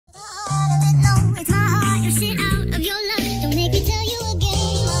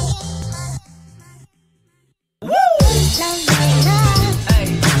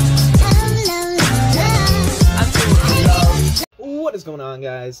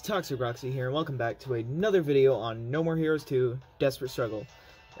on, guys? Toxic Roxy here, and welcome back to another video on No More Heroes 2 Desperate Struggle.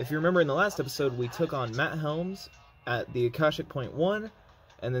 If you remember, in the last episode we took on Matt Helms at the Akashic Point 1,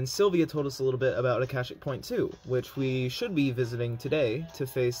 and then Sylvia told us a little bit about Akashic Point 2, which we should be visiting today to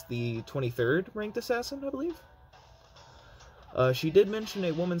face the 23rd ranked assassin, I believe. She did mention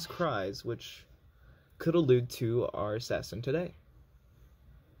a woman's cries, which could allude to our assassin today.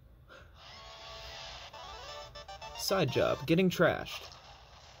 Side job, getting trashed.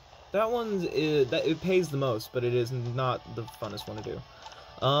 That one's it pays the most, but it is not the funnest one to do.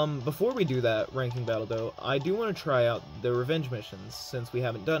 Before we do that ranking battle though, I do want to try out the revenge missions since we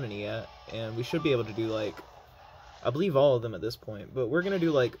haven't done any yet, and we should be able to do like, I believe all of them at this point, but we're gonna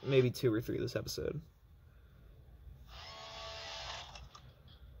do like maybe 2 or 3 this episode.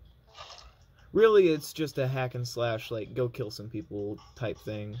 Really, it's just a hack and slash, like go kill some people type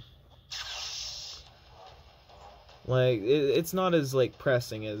thing. Like, it's not as, like,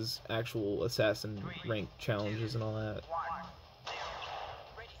 pressing as actual assassin rank challenges and all that.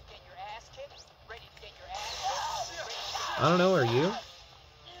 I don't know, are you?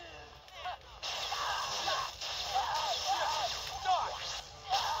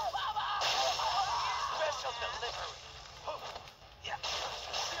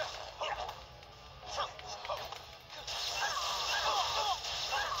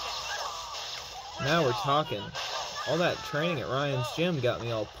 Now we're talking. All that training at Ryan's gym got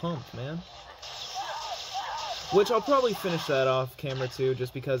me all pumped, man. Which I'll probably finish that off camera too,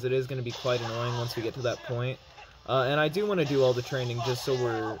 just because it is going to be quite annoying once we get to that point. And I do want to do all the training just so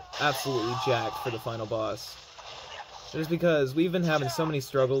we're absolutely jacked for the final boss. Just because we've been having so many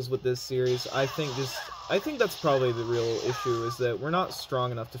struggles with this series, I think that's probably the real issue, is that we're not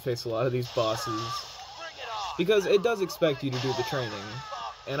strong enough to face a lot of these bosses. Because it does expect you to do the training.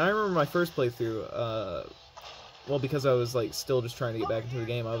 And I remember my first playthrough, well, because I was, like, still just trying to get back into the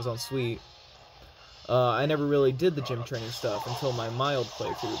game, I was on Sweet. I never really did the gym training stuff until my mild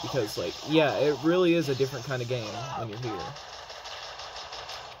playthrough, because, like, yeah, it really is a different kind of game when you're here.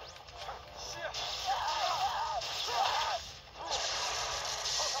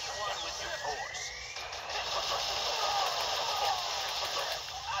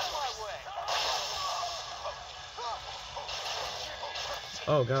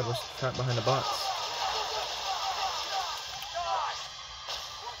 Oh god, we're trapped behind a box.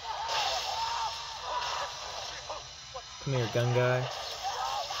 Come here, gun guy.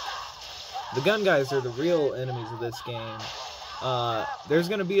 The gun guys are the real enemies of this game. There's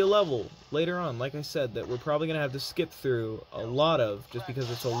gonna be a level later on, like I said, that we're probably gonna have to skip through a lot of, just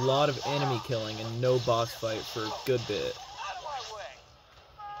because it's a lot of enemy killing and no boss fight for a good bit.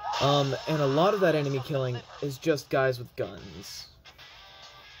 And a lot of that enemy killing is just guys with guns.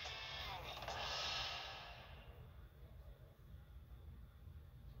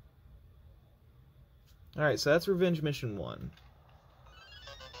 Alright, so that's Revenge Mission 1.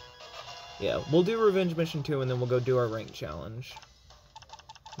 Yeah, we'll do Revenge Mission 2, and then we'll go do our rank challenge.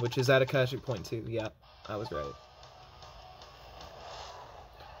 Which is at Akashic Point 2. Yeah, I was right.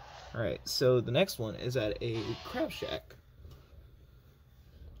 Alright, so the next one is at a crab shack.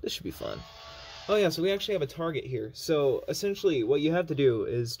 This should be fun. Oh yeah, so we actually have a target here. So, essentially, what you have to do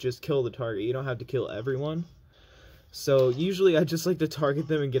is just kill the target. You don't have to kill everyone. So, usually I just like to target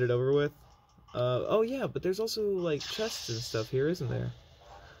them and get it over with. Oh yeah, but there's also, like, chests and stuff here, isn't there?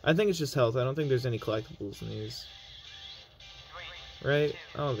 I think it's just health. I don't think there's any collectibles in these. Right?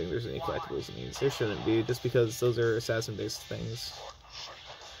 I don't think there's any collectibles in these. There shouldn't be, just because those are assassin-based things.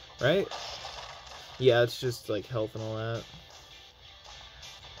 Right? Yeah, it's just, like, health and all that.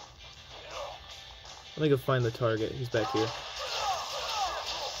 Let me go find the target. He's back here.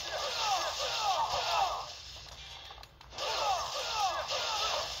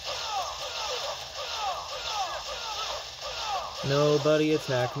 Nobody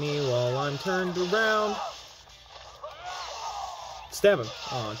attack me while I'm turned around. Stab him.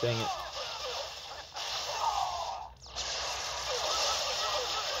 Aw, dang it.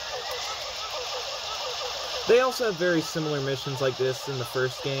 They also have very similar missions like this in the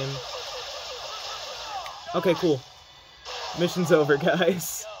first game. Okay, cool. Mission's over,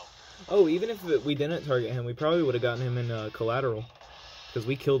 guys. Oh, even if we didn't target him, we probably would have gotten him in collateral. Because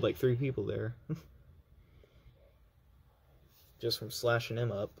we killed like 3 people there. Just from slashing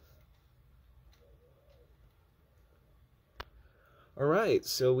him up. Alright,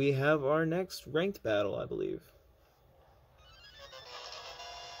 so we have our next ranked battle, I believe.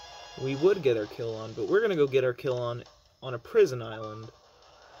 We would get our kill on, but we're gonna go get our kill on a prison island.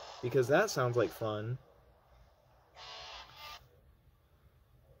 Because that sounds like fun.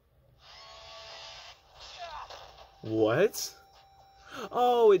 What?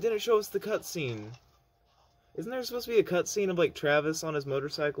 Oh, it didn't show us the cutscene. Isn't there supposed to be a cutscene of, like, Travis on his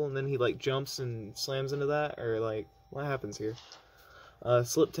motorcycle, and then he, like, jumps and slams into that? Or, like, what happens here?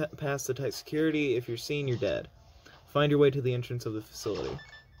 Slip past the tight security. If you're seen, you're dead. Find your way to the entrance of the facility.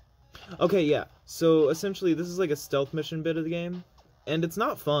 Okay, yeah. So, essentially, this is, like, a stealth mission bit of the game. And it's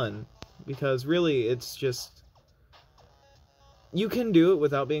not fun, because, really, it's just... You can do it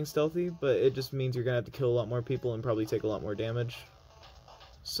without being stealthy, but it just means you're gonna have to kill a lot more people and probably take a lot more damage.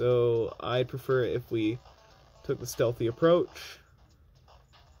 So, I'd prefer it if we took the stealthy approach.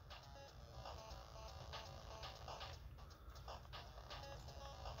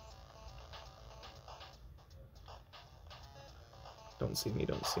 Don't see me,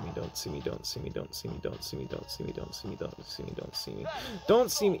 don't see me, don't see me, don't see me, don't see me, don't see me, don't see me, don't see me, don't see me, don't see me.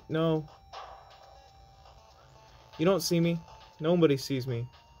 Don't see me, no. You don't see me. Nobody sees me.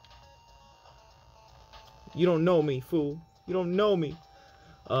 You don't know me, fool. You don't know me.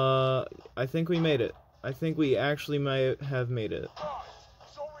 I think we made it. I think we actually might have made it.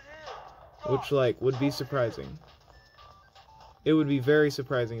 Which, like, would be surprising. It would be very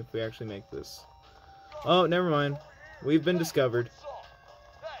surprising if we actually make this. Oh, never mind. We've been discovered.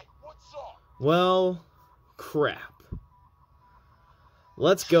 Well, crap.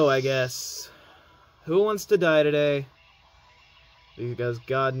 Let's go, I guess. Who wants to die today? Because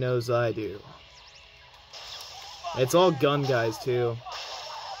God knows I do. It's all gun guys, too.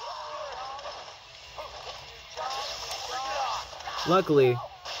 Luckily,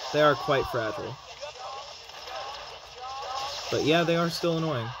 they are quite fragile. But yeah, they are still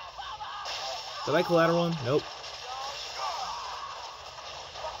annoying. Did I collateral him? Nope.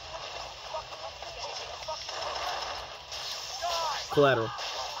 Collateral.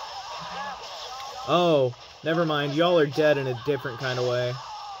 Oh, never mind. Y'all are dead in a different kind of way.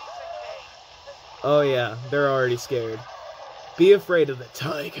 Oh yeah, they're already scared. Be afraid of the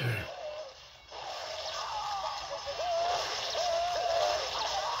tiger.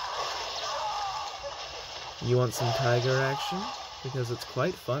 You want some tiger action? Because it's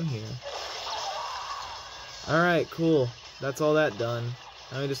quite fun here. Alright, cool. That's all that done.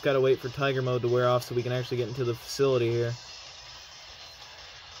 Now we just gotta wait for tiger mode to wear off so we can actually get into the facility here.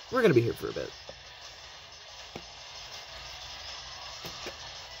 We're gonna be here for a bit.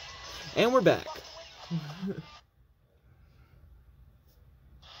 And we're back.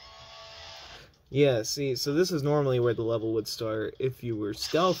 Yeah, see, so this is normally where the level would start if you were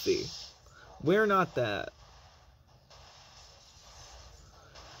stealthy. We're not that.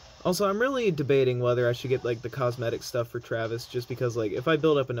 Also, I'm really debating whether I should get, like, the cosmetic stuff for Travis, just because, like, if I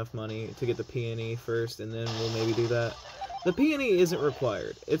build up enough money to get the peony first, and then we'll maybe do that. The peony isn't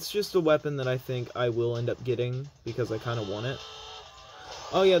required. It's just a weapon that I think I will end up getting, because I kind of want it.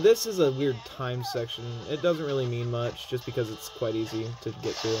 Oh yeah, this is a weird time section. It doesn't really mean much, just because it's quite easy to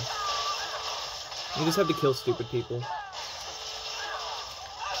get through. You just have to kill stupid people.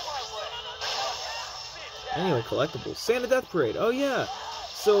 Anyway, collectibles. Santa Death Parade. Oh yeah!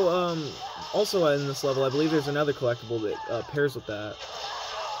 So, also in this level, I believe there's another collectible that pairs with that.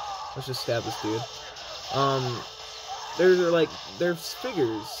 Let's just stab this dude. There's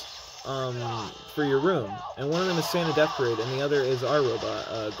figures, for your room. And one of them is Santa Death Parade, and the other is our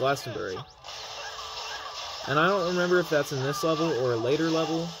robot, Glastonbury. And I don't remember if that's in this level or a later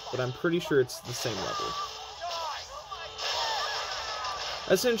level, but I'm pretty sure it's the same level.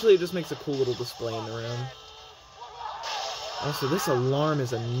 Essentially, it just makes a cool little display in the room. Also, this alarm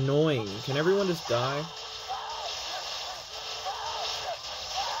is annoying. Can everyone just die?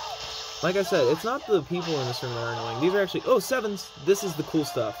 Like I said, it's not the people in this room that are annoying. These are actually... Oh, sevens! This is the cool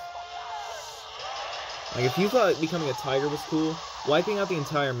stuff. Like, if you thought becoming a tiger was cool, wiping out the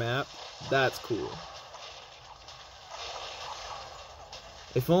entire map, that's cool.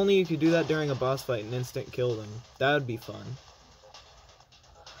 If only you could do that during a boss fight and instant kill them. That would be fun.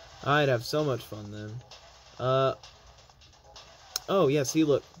 I'd have so much fun then. Oh, yeah, see,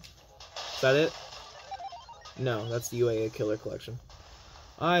 look. Is that it? No, that's the UAA Killer Collection.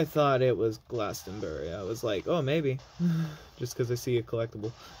 I thought it was Glastonbury. I was like, oh, maybe. Just because I see a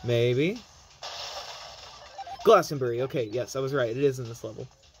collectible. Maybe. Glastonbury, okay, yes, I was right. It is in this level.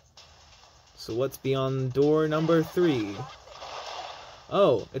 So what's beyond door number 3?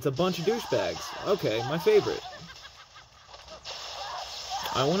 Oh, it's a bunch of douchebags. Okay, my favorite.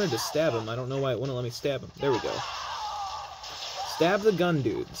 I wanted to stab him. I don't know why it wouldn't let me stab him. There we go. Stab the gun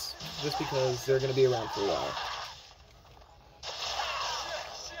dudes. Just because they're going to be around for a while.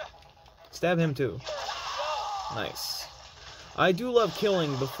 Stab him too. Nice. I do love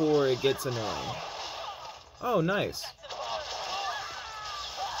killing before it gets annoying. Oh, nice.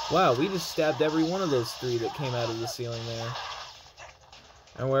 Wow, we just stabbed every one of those 3 that came out of the ceiling there.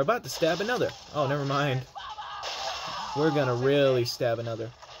 And we're about to stab another. Oh, never mind. We're gonna really stab another.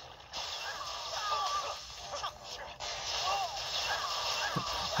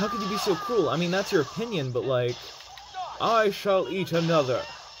 How could you be so cruel? I mean, that's your opinion, but like, I shall eat another.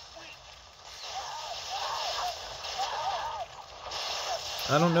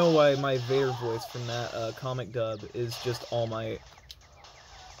 I don't know why my Vader voice from that comic dub is just All Might.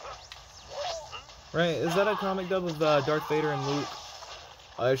 Right, is that a comic dub of Darth Vader and Luke?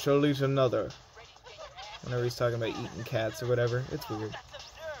 I shall eat another. Whenever he's talking about eating cats or whatever. It's weird.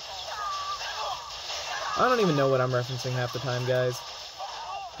 I don't even know what I'm referencing half the time, guys.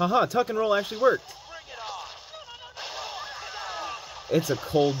 Haha, tuck and roll actually worked. It's a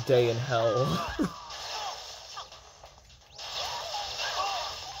cold day in hell.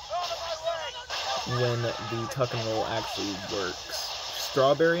 When the tuck and roll actually works.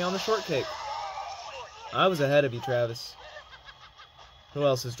 Strawberry on the shortcake. I was ahead of you, Travis. Who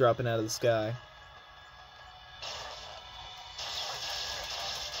else is dropping out of the sky?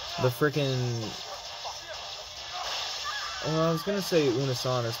 The frickin'... Well, I was gonna say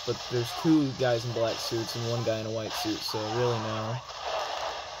Unisonus, but there's two guys in black suits and one guy in a white suit, so really no.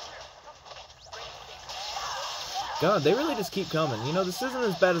 God, they really just keep coming. You know, this isn't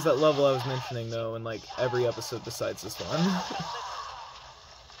as bad as that level I was mentioning, though, in, like, every episode besides this one.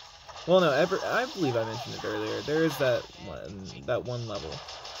 Well, no, I believe I mentioned it earlier. There is that one level.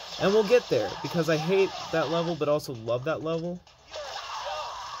 And we'll get there, because I hate that level, but also love that level.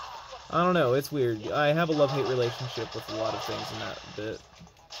 I don't know, it's weird. I have a love-hate relationship with a lot of things in that bit.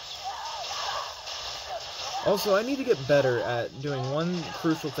 Also, I need to get better at doing one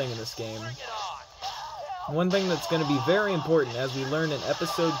crucial thing in this game. One thing that's going to be very important, as we learn in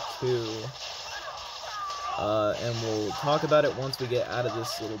episode 2. And we'll talk about it once we get out of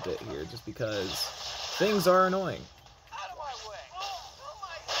this little bit here, just because things are annoying.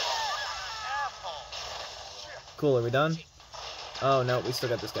 Cool, are we done? Oh, no, we still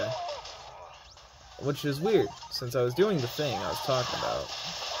got this guy. Which is weird, since I was doing the thing I was talking about.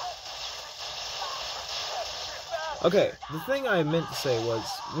 Okay, the thing I meant to say was,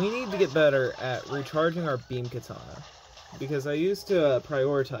 we need to get better at recharging our beam katana. Because I used to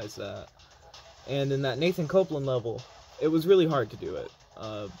prioritize that. And in that Nathan Copeland level, it was really hard to do it.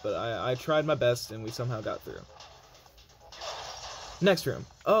 But I tried my best, and we somehow got through. Next room.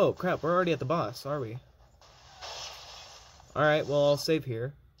 Oh, crap, we're already at the boss, are we? Alright, well, I'll save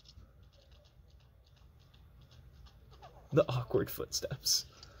here. The awkward footsteps.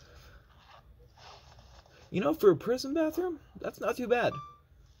 You know, for a prison bathroom, that's not too bad.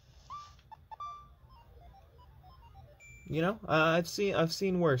 You know, I've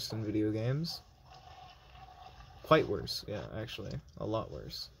seen worse in video games. Quite worse, yeah, actually. A lot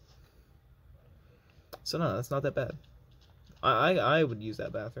worse. So no, that's not that bad. I would use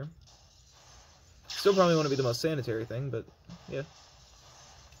that bathroom. Still probably wouldn't be the most sanitary thing, but yeah.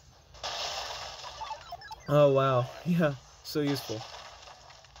 Oh wow, yeah, so useful.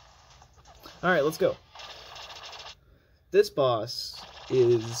 Alright, let's go. This boss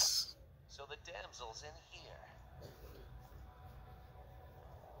is... So the damsel's in here.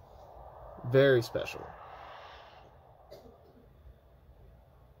 Very special.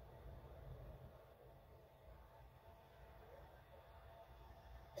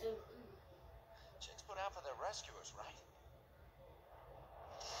 Chicks put out for their rescuers, right?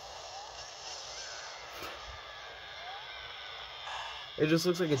 It just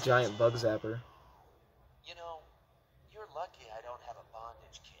looks like a giant bug zapper. You know, you're lucky I don't have a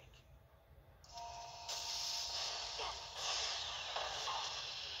bondage kick.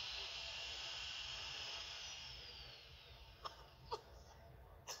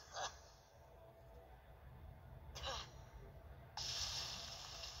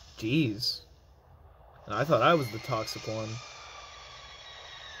 Jeez. I thought I was the toxic one.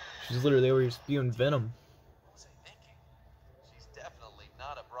 She's literally over here spewing venom. What was I thinking? She's definitely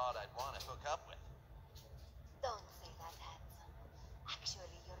not a broad I'd want to hook up with. Don't say that, handsome.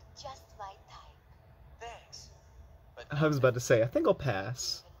 Actually, you're just my type. Thanks. But I was about to say, I think I'll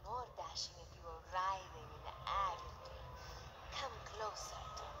pass. Even more dashing if you were writhing in agony. Come closer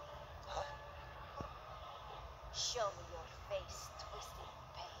to me. Huh? Show me your face twisted in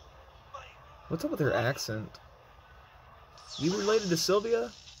pain. What's up with her accent? You related to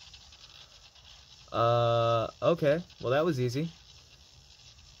Sylvia? Okay. Well, that was easy.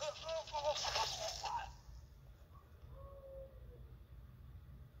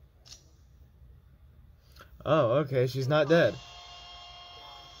 Oh, okay, she's not dead.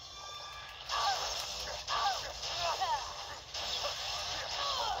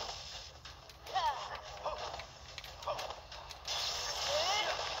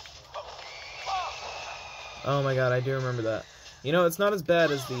 Oh my god, I do remember that. You know, it's not as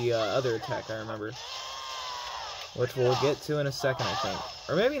bad as the other attack I remember. Which we'll get to in a second, I think.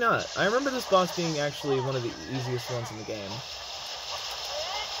 Or maybe not. I remember this boss being actually one of the easiest ones in the game.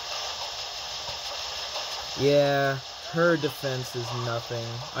 Yeah, her defense is nothing.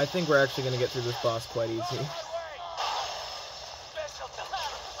 I think we're actually going to get through this boss quite easy.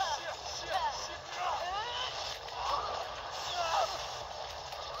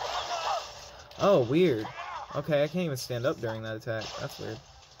 Oh, weird. Okay, I can't even stand up during that attack. That's weird.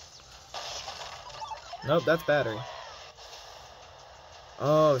 Nope, that's battery.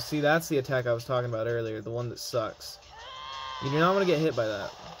 Oh, see, that's the attack I was talking about earlier, the one that sucks. You do not want to get hit by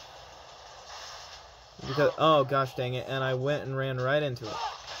that. Because, oh gosh dang it, and I went and ran right into it.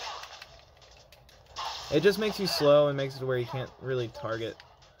 It just makes you slow and makes it to where you can't really target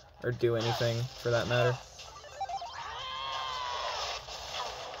or do anything for that matter.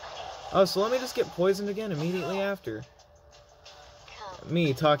 Oh, so let me just get poisoned again immediately after.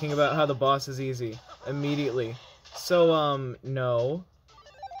 Me talking about how the boss is easy. Immediately. So, no.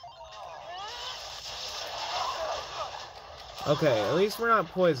 Okay, at least we're not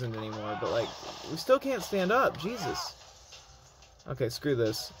poisoned anymore, but, like, we still can't stand up. Jesus. Okay, screw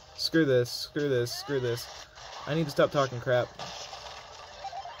this. Screw this. Screw this. Screw this. I need to stop talking crap.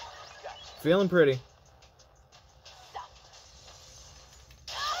 Feeling pretty.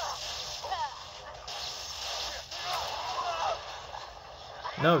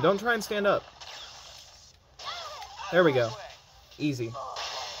 No, don't try and stand up. There we go. Easy.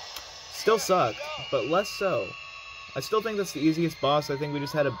 Still sucked, but less so. I still think that's the easiest boss. I think we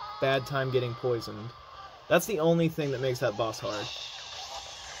just had a bad time getting poisoned. That's the only thing that makes that boss hard.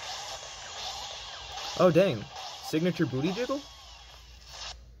 Oh, dang. Signature booty jiggle?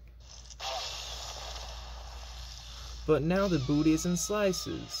 But now the booty is in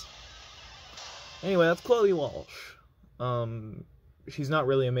slices. Anyway, that's Cloe Walsh. She's not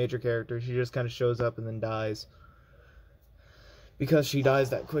really a major character. She just kind of shows up and then dies. Because she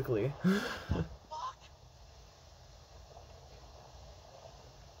dies that quickly. You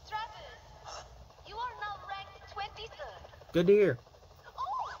are now ranked 23rd. Good to hear.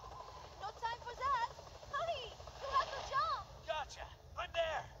 Oh, no time for that. Hurry, you have to jump. Gotcha. I'm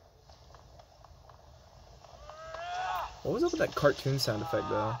there. What was up with that cartoon sound effect,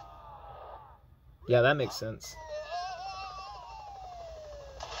 though? Yeah, that makes sense.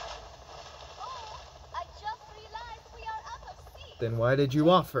 I just realized we are out of sea. Then why did you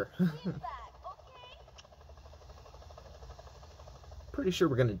offer? Be back, okay? Pretty sure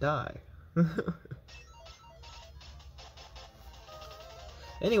we're gonna die.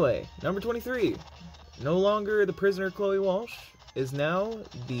 Anyway, number 23. No longer the prisoner Cloe Walsh is now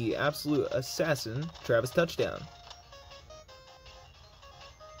the absolute assassin Travis Touchdown.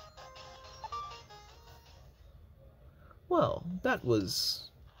 Well, that was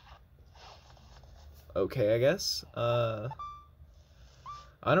okay, I guess. I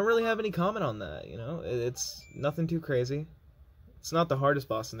don't really have any comment on that, you know? It's nothing too crazy. It's not the hardest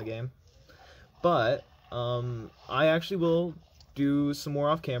boss in the game. But, I actually will do some more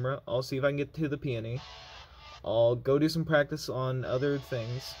off camera. I'll see if I can get to the peony. I'll go do some practice on other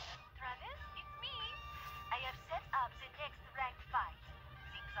things. Travis, it's me. I have set up the next ranked fight.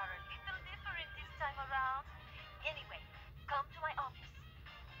 Things are a little different this time around. Anyway, come to my office.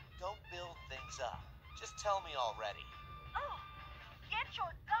 Don't build things up. Just tell me already. Oh, get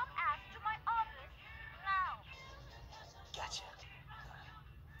your dumb ass to my office now. Gotcha.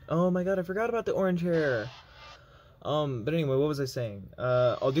 Oh my god, I forgot about the orange hair. But anyway, what was I saying?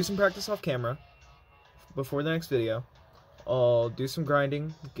 I'll do some practice off camera before the next video. I'll do some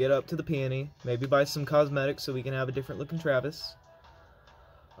grinding, get up to the peony, maybe buy some cosmetics so we can have a different looking Travis.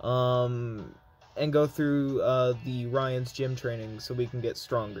 And go through the Ryan's gym training so we can get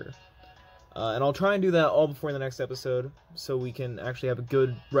stronger. And I'll try and do that all before the next episode so we can actually have a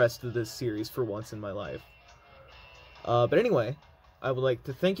good rest of this series for once in my life. But anyway, I would like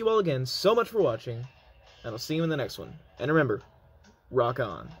to thank you all again so much for watching, and I'll see you in the next one. And remember, rock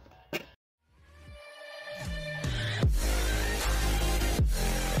on.